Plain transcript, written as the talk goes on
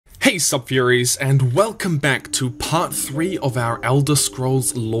Hey SUBFURYs, and welcome back to part 3 of our Elder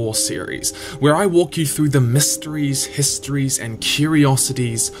Scrolls lore series, where I walk you through the mysteries, histories, and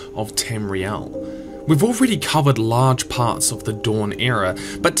curiosities of Tamriel. We've already covered large parts of the Dawn era,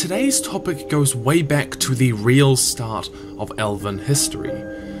 but today's topic goes way back to the real start of Elven history.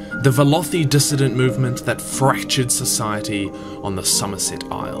 The Velothi dissident movement that fractured society on the Somerset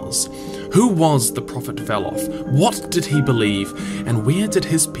Isles. Who was the Prophet Veloth? What did he believe? And where did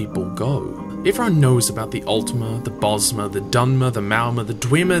his people go? Everyone knows about the Ultima, the Bosma, the Dunmer, the Maulmer, the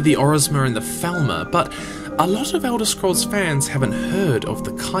Dwemer, the Orisma, and the Falmer, but a lot of Elder Scrolls fans haven't heard of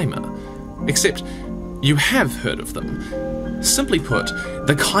the Chimer. Except, you have heard of them. Simply put,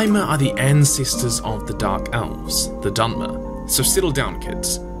 the Chimer are the ancestors of the Dark Elves, the Dunmer. So settle down,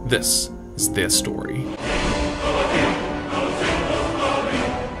 kids. This is their story.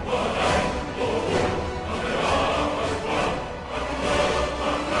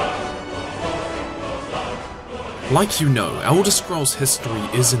 Like you know, Elder Scrolls history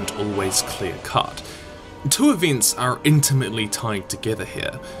isn't always clear-cut. Two events are intimately tied together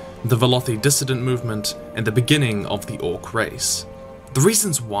here: the Velothi dissident movement and the beginning of the Orc race. The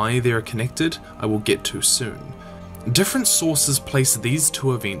reasons why they are connected I will get to soon. Different sources place these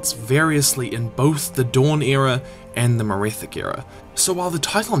two events variously in both the Dawn era and the Merethic era. So while the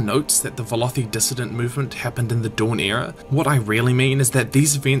title notes that the Velothi dissident movement happened in the Dawn era, what I really mean is that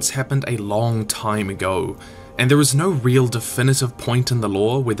these events happened a long time ago, and there is no real definitive point in the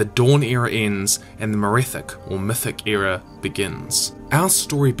lore where the Dawn era ends and the Merethic or Mythic era begins. Our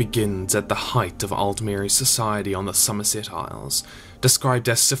story begins at the height of Aldmeri society on the Somerset Isles, described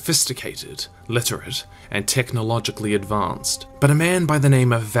as sophisticated, literate, and technologically advanced. But a man by the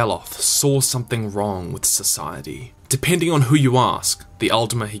name of Veloth saw something wrong with society. Depending on who you ask, the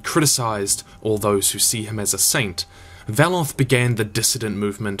Ultima he criticized, or those who see him as a saint, Veloth began the dissident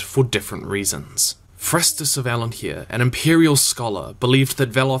movement for different reasons. Frestus of Alanhir, an imperial scholar, believed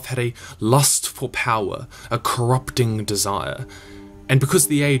that Veloth had a lust for power, a corrupting desire, and because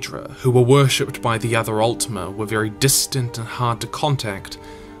the Aedra, who were worshipped by the other Ultima, were very distant and hard to contact,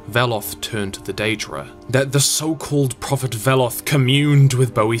 Veloth turned to the Daedra. That the so-called Prophet Veloth communed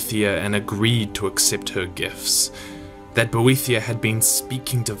with Boethia and agreed to accept her gifts. That Boethia had been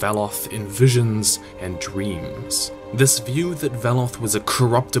speaking to Veloth in visions and dreams. This view that Veloth was a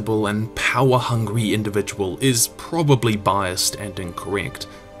corruptible and power-hungry individual is probably biased and incorrect.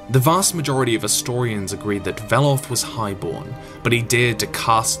 The vast majority of historians agree that Veloth was highborn, but he dared to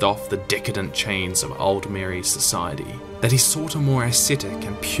cast off the decadent chains of Aldmeri society, that he sought a more ascetic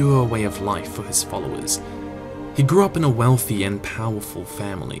and pure way of life for his followers. He grew up in a wealthy and powerful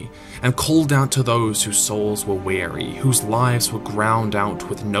family, and called out to those whose souls were weary, whose lives were ground out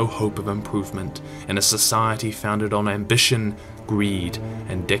with no hope of improvement, in a society founded on ambition, greed,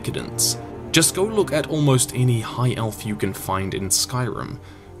 and decadence. Just go look at almost any high elf you can find in Skyrim.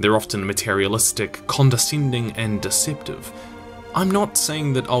 They're often materialistic, condescending, and deceptive. I'm not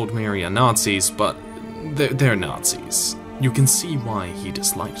saying that Aldmeri are Nazis, but they're Nazis. You can see why he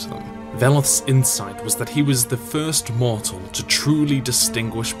disliked them. Veloth's insight was that he was the first mortal to truly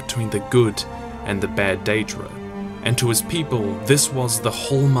distinguish between the good and the bad Daedra, and to his people this was the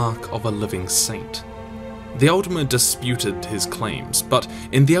hallmark of a living saint. The Ultima disputed his claims, but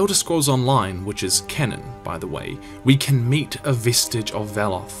in the Elder Scrolls Online, which is canon by the way, we can meet a vestige of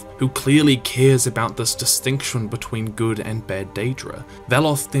Veloth, who clearly cares about this distinction between good and bad Daedra.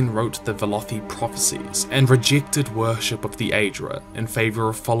 Veloth then wrote the Velothi prophecies, and rejected worship of the Aedra in favour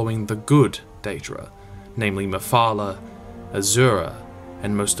of following the good Daedra, namely Mephala, Azura,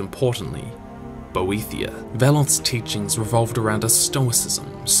 and most importantly, Boethia. Veloth's teachings revolved around a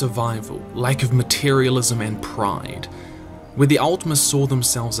stoicism, survival, lack of materialism, and pride, where the Ultima saw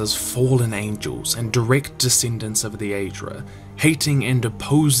themselves as fallen angels and direct descendants of the Aedra, hating and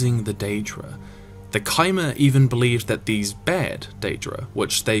opposing the Daedra. The Chimer even believed that these bad Daedra,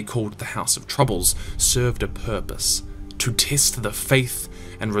 which they called the House of Troubles, served a purpose: to test the faith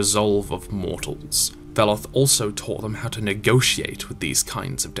and resolve of mortals. Veloth also taught them how to negotiate with these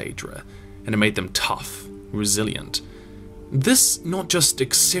kinds of Daedra, and it made them tough, resilient. This not just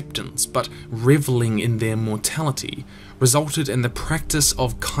acceptance, but reveling in their mortality, resulted in the practice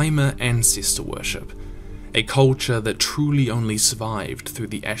of Chimer ancestor worship, a culture that truly only survived through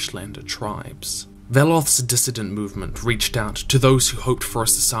the Ashlander tribes. Veloth's dissident movement reached out to those who hoped for a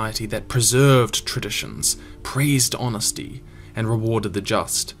society that preserved traditions, praised honesty, and rewarded the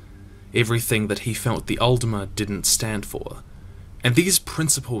just, everything that he felt the Ultima didn't stand for. And these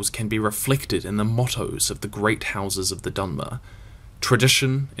principles can be reflected in the mottos of the great houses of the Dunmer: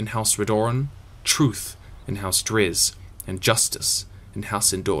 tradition in House Redoran, truth in House Drez, and justice in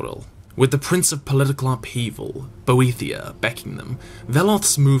House Endoril. With the Prince of Political Upheaval, Boethia, backing them,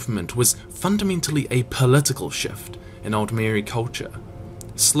 Veloth's movement was fundamentally a political shift in Aldmeri culture.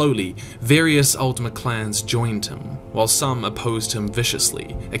 Slowly, various Aldmer clans joined him, while some opposed him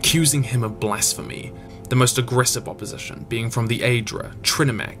viciously, accusing him of blasphemy, the most aggressive opposition being from the Aedra,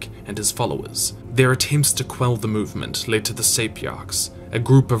 Trinimac, and his followers. Their attempts to quell the movement led to the Sapiarchs, a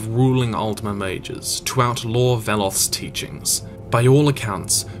group of ruling Aldmer mages, to outlaw Veloth's teachings. By all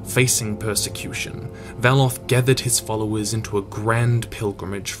accounts, facing persecution, Veloth gathered his followers into a grand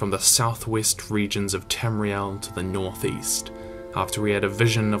pilgrimage from the southwest regions of Tamriel to the northeast, after he had a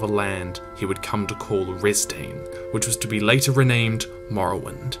vision of a land he would come to call Resdain, which was to be later renamed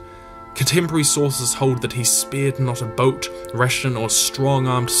Morrowind. Contemporary sources hold that he spared not a boat, ration, or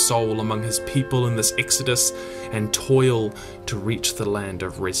strong-armed soul among his people in this exodus and toil to reach the land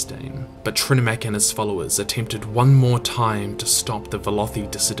of Resdain. But Trinimac and his followers attempted one more time to stop the Velothi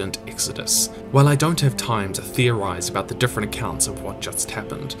dissident exodus. While I don't have time to theorize about the different accounts of what just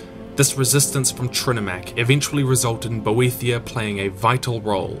happened, this resistance from Trinimac eventually resulted in Boethia playing a vital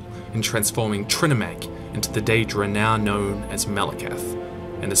role in transforming Trinimac into the Daedra now known as Malakath,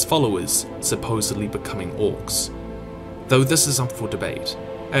 and his followers supposedly becoming orcs. Though this is up for debate,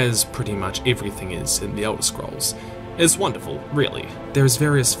 as pretty much everything is in the Elder Scrolls. It's wonderful, really. There's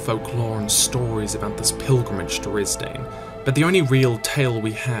various folklore and stories about this pilgrimage to Resdain, but the only real tale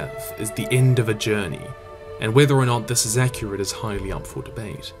we have is the end of a journey, and whether or not this is accurate is highly up for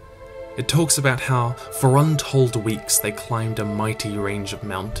debate. It talks about how, for untold weeks, they climbed a mighty range of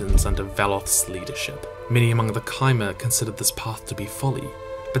mountains under Veloth's leadership. Many among the Chimer considered this path to be folly,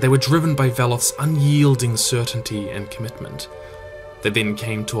 but they were driven by Veloth's unyielding certainty and commitment. They then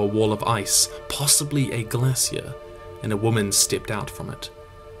came to a wall of ice, possibly a glacier, and a woman stepped out from it.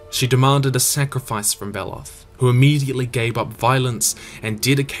 She demanded a sacrifice from Veloth, who immediately gave up violence and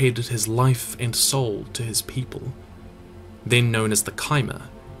dedicated his life and soul to his people. Then known as the Chimer,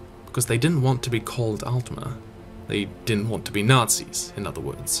 because they didn't want to be called Aldmer. They didn't want to be Nazis, in other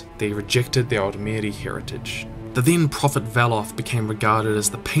words. They rejected their Aldmeri heritage. The then prophet Veloth became regarded as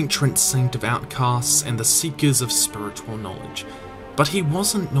the patron saint of outcasts and the seekers of spiritual knowledge. But he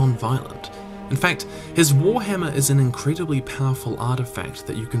wasn't non-violent. In fact, his warhammer is an incredibly powerful artifact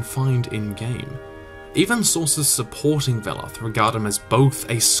that you can find in-game. Even sources supporting Veloth regard him as both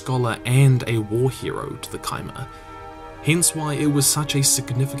a scholar and a war hero to the Chimer. Hence why it was such a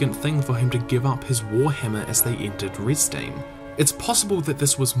significant thing for him to give up his warhammer as they entered Resdain. It's possible that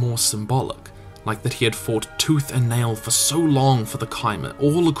this was more symbolic, like that he had fought tooth and nail for so long for the Chimer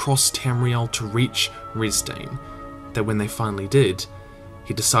all across Tamriel to reach Resdain, that when they finally did,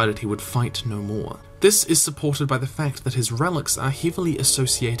 he decided he would fight no more. This is supported by the fact that his relics are heavily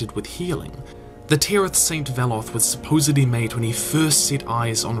associated with healing. The tear of Saint Veloth was supposedly made when he first set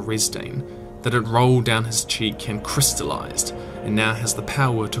eyes on Resdain, that it rolled down his cheek and crystallized, and now has the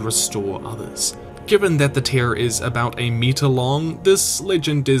power to restore others. Given that the tear is about a meter long, this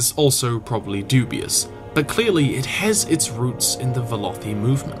legend is also probably dubious, but clearly it has its roots in the Velothi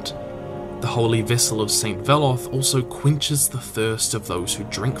movement. The holy vessel of Saint Veloth also quenches the thirst of those who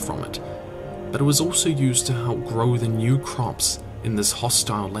drink from it, but it was also used to help grow the new crops in this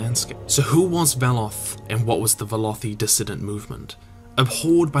hostile landscape. So who was Veloth, and what was the Velothi dissident movement?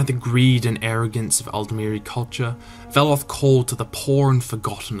 Abhorred by the greed and arrogance of Aldmeri culture, Veloth called to the poor and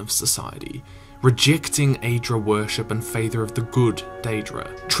forgotten of society, rejecting Aedra worship in favour of the good Daedra.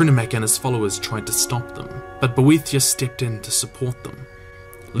 Trinimac and his followers tried to stop them, but Boethia stepped in to support them.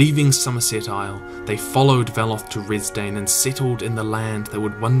 Leaving Somerset Isle, they followed Veloth to Resdain and settled in the land that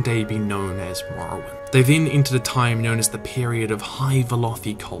would one day be known as Morrowind. They then entered a time known as the period of High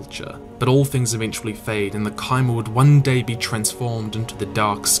Velothi culture, but all things eventually fade and the Chimer would one day be transformed into the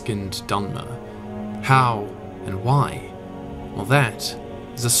dark-skinned Dunmer. How and why? Well, that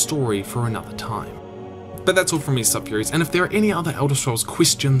is a story for another time. But that's all from me, SUBFURIES, and if there are any other Elder Scrolls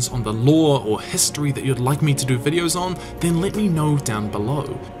questions on the lore or history that you'd like me to do videos on, then let me know down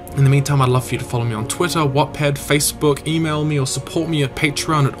below. In the meantime, I'd love for you to follow me on Twitter, Wattpad, Facebook, email me or support me at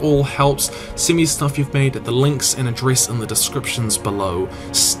Patreon. It all helps. Send me stuff you've made at the links and address in the descriptions below.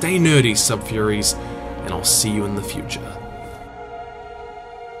 Stay nerdy, SUBFURIES, and I'll see you in the future.